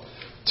button.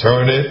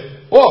 Turn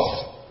it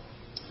off.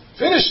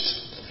 Finished.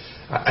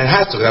 It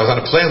has to. I was on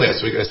a plane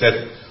last week. I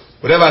said,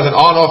 whatever has an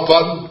on-off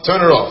button,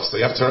 turn it off. So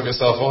you have to turn off your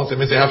cell phones. It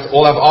means they have to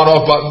all have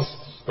on-off buttons.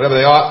 Whatever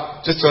they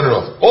are, just turn it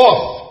off.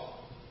 Off.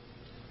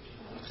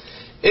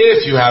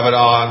 If you have it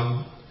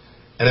on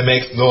and it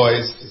makes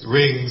noise, it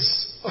rings,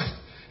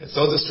 it's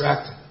so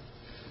distracting.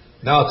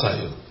 Now I'll tell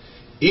you,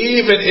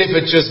 even if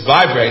it just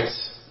vibrates,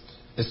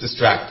 it's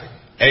distracting.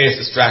 A, it's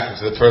distracting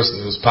to the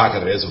person whose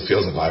pocket it is who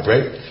feels it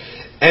vibrate.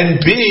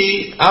 And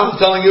B, I'm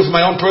telling you from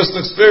my own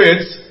personal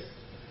experience,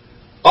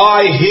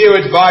 I hear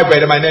it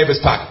vibrate in my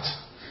neighbor's pocket.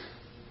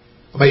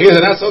 My ears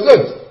are not so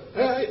good.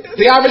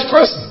 The average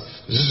person.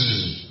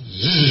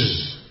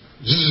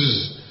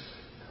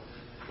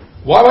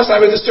 Why must I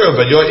be disturbed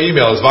when your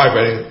email is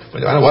vibrating? I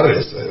don't know what it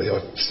is.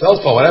 Your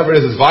cell phone, whatever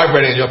it is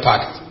vibrating in your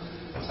pocket.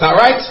 It's not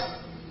right.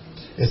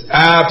 It's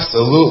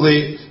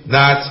absolutely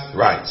not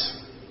right.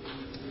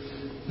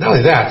 Not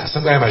only that,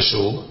 some guy in my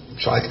shul,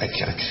 he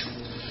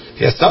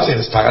has something in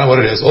his pocket, I don't know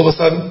what it is. All of a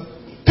sudden,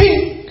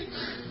 ping!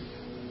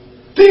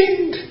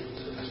 Ding!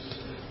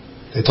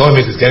 They told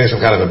him he's getting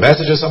some kind of a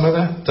message or something like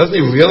that. Doesn't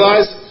he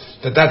realize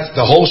that that's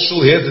the whole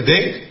shul hears the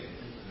ding?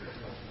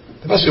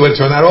 There must be a way to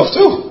turn that off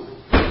too.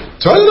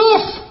 Turn it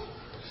off.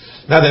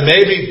 Now there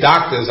may be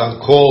doctors on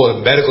call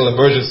in medical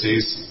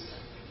emergencies.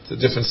 It's a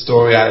different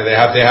story. They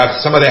have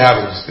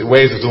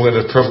ways of doing it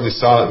in a perfectly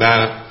silent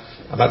manner.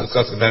 I'm not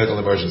discussing medical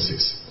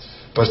emergencies.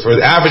 But for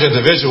the average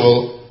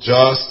individual,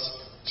 just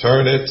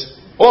turn it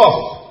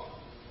off.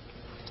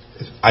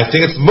 I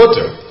think it's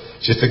mutter.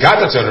 If you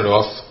forgot to turn it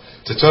off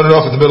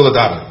in the middle of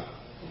davening.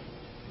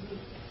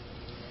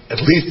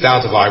 At least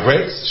down to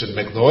vibrate. Shouldn't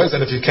make noise.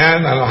 And if you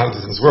can, I don't know how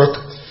these things work,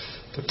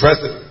 to press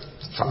it.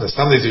 Some of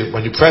these,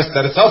 when you press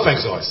that itself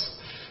makes noise.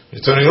 When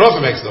you're turning it off,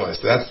 it makes noise.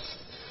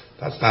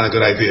 That's not a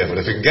good idea. But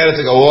if you can get it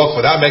to go off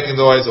without making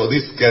noise, or at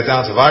least get it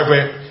down to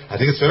vibrate, I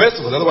think it's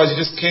permissible. Otherwise,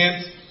 you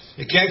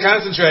can't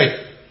concentrate.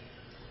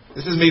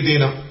 This is me,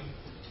 Dino.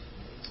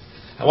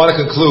 I want to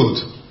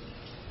conclude.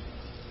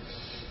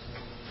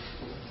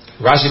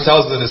 Rashi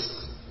tells us in this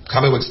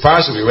coming week's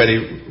parsha, we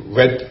already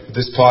read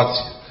this part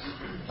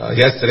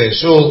yesterday in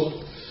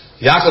Shul.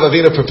 Yaakov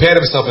Avinu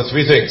prepared himself for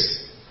three things: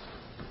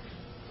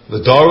 the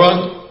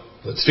Doron,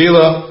 the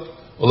Tefillah,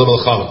 or the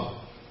Milchama.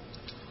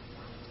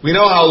 We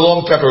know how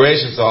long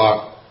preparations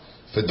are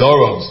for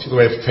Dorons. People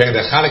are preparing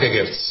their Hanukkah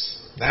gifts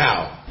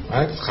now,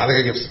 right?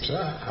 Hanukkah gifts.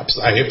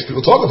 I hear people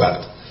talk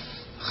about it.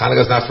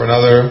 Hanukkah's not for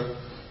another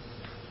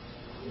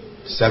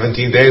 17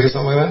 days or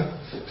something like that.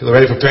 People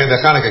are already preparing their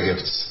Hanukkah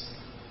gifts.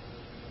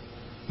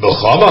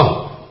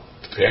 Milchama,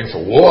 preparing for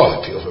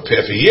war. People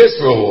prepare for years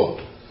for a war.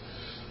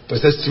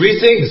 But it says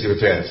three things he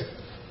prepared.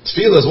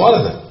 Tefillah is one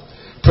of them.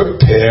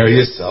 Prepare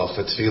yourself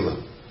for Tefillah.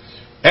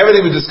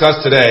 Everything we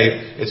discussed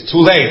today, it's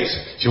too late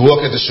if you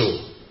walk into Shul.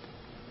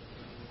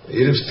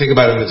 You didn't think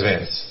about it in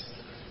advance.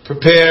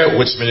 Prepare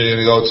which minyan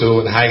you're going to go to,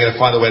 and how you're going to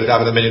find a way to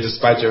daven the minyan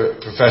despite your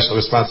professional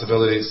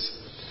responsibilities,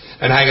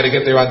 and how you're going to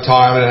get there on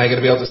time, and how you're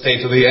going to be able to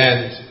stay to the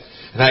end,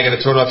 and how you're going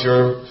to turn off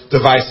your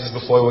devices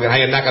before you walk in, how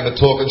you're not going to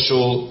talk in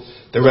shul.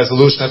 The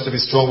resolution has to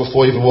be strong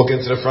before you even walk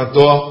into the front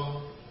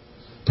door.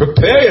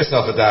 Prepare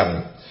yourself for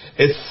davening.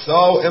 It's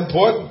so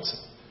important.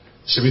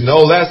 It should be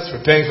no less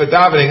preparing for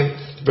davening,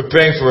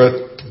 preparing for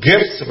a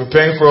gift,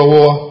 preparing for a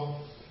war.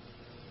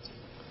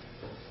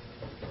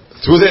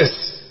 Through this,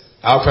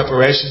 our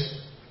preparation,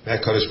 may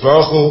HaKadosh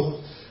Baruch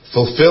Hu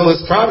fulfill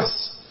His promise,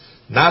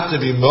 not to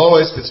be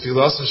moist with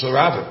tefillos and Shul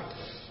Rabbi,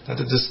 not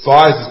to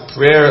despise the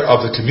prayer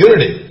of the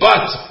community.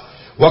 But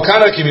what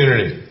kind of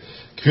community?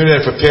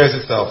 Community that prepares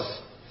itself,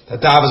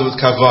 that davens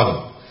with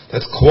kavanah,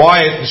 that's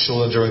quiet in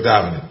shul and during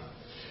davening,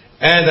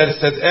 and that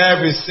says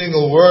every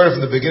single word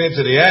from the beginning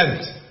to the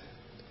end.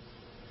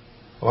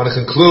 I want to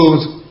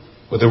conclude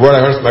with the word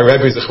I heard from my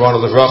Rabbi Zichrono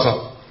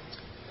Livracha,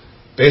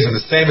 based on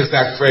the same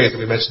exact phrase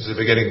that we mentioned at the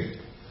beginning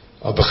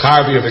of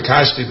Becharbi or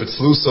Vikashti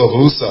B'tzluso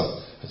V'usa,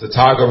 as the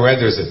Targum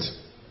renders it.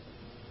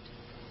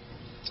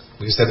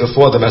 We said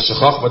before, the Meshech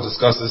Chochmah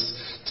discusses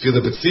Tefillah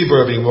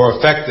B'tzibur being more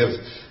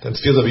effective than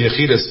Tefillah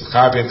B'yechidus,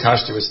 Becharbi and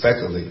Kashti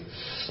respectively.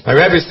 My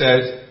Rabbi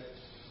said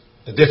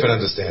a different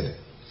understanding.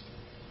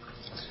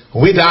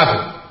 When we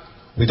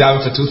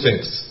daven for two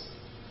things: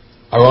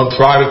 our own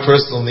private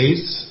personal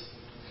needs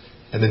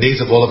and the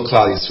needs of all of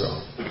Klal Yisrael.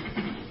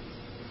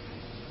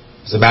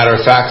 As a matter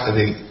of fact, in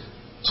the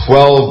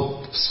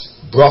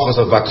 12 brachos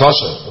of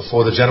Bakosha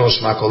before the general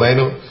Shema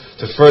Kolenu,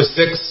 the first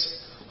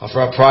 6 are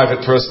for our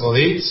private personal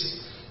needs,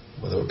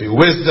 whether it be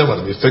wisdom,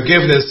 whether it be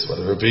forgiveness,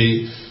 whether it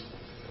be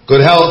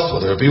good health,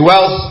 whether it be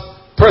wealth,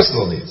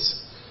 personal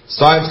needs.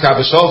 Science,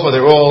 Kabbalah, Shofar,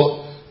 they're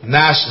all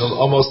national,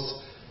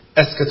 almost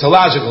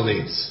eschatological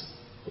needs.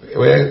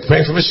 We're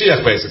praying for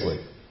Mashiach, basically.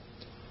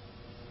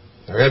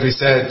 The Rabbi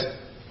said,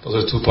 those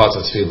are the 2 parts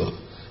of Tefillah.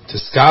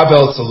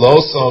 Tiskabel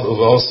tzeloson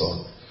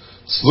uvoson.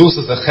 Tzlus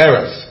is a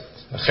cheref.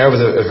 A cheref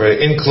is a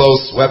very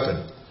in-close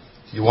weapon.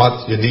 You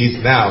want your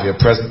needs now, your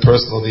present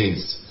personal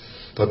needs.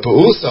 But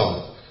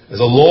Be'uson is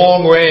a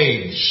long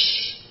range,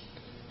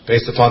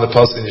 based upon the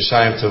pasuk in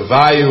Yeshayim,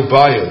 Tavayu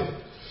Bayu.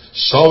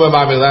 Shomem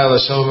Amilel,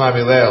 Shomem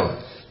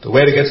Amilel. The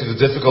way to get through the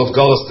difficult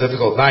goals, the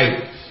difficult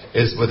night,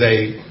 is with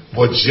a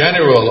more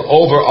general,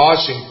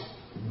 overarching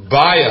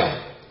baya,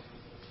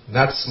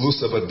 not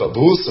slusa, but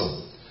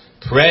babusa,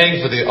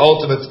 praying for the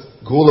ultimate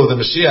gula of the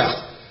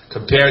Mashiach,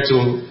 compared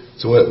to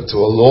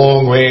a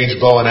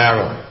long-range bow and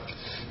arrow.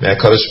 May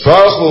HaKadosh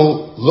Baruch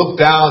Hu look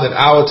down at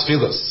our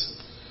tefillos,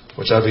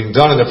 which are being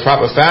done in the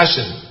proper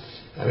fashion,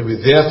 and may we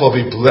therefore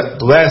be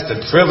blessed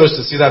and privileged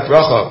to see that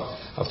bracha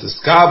of the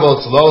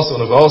Skabel,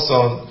 Tzeloson, of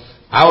Oson,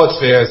 our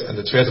affairs and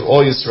the affairs of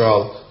all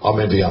Yisrael.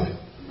 Amen. B'yamin.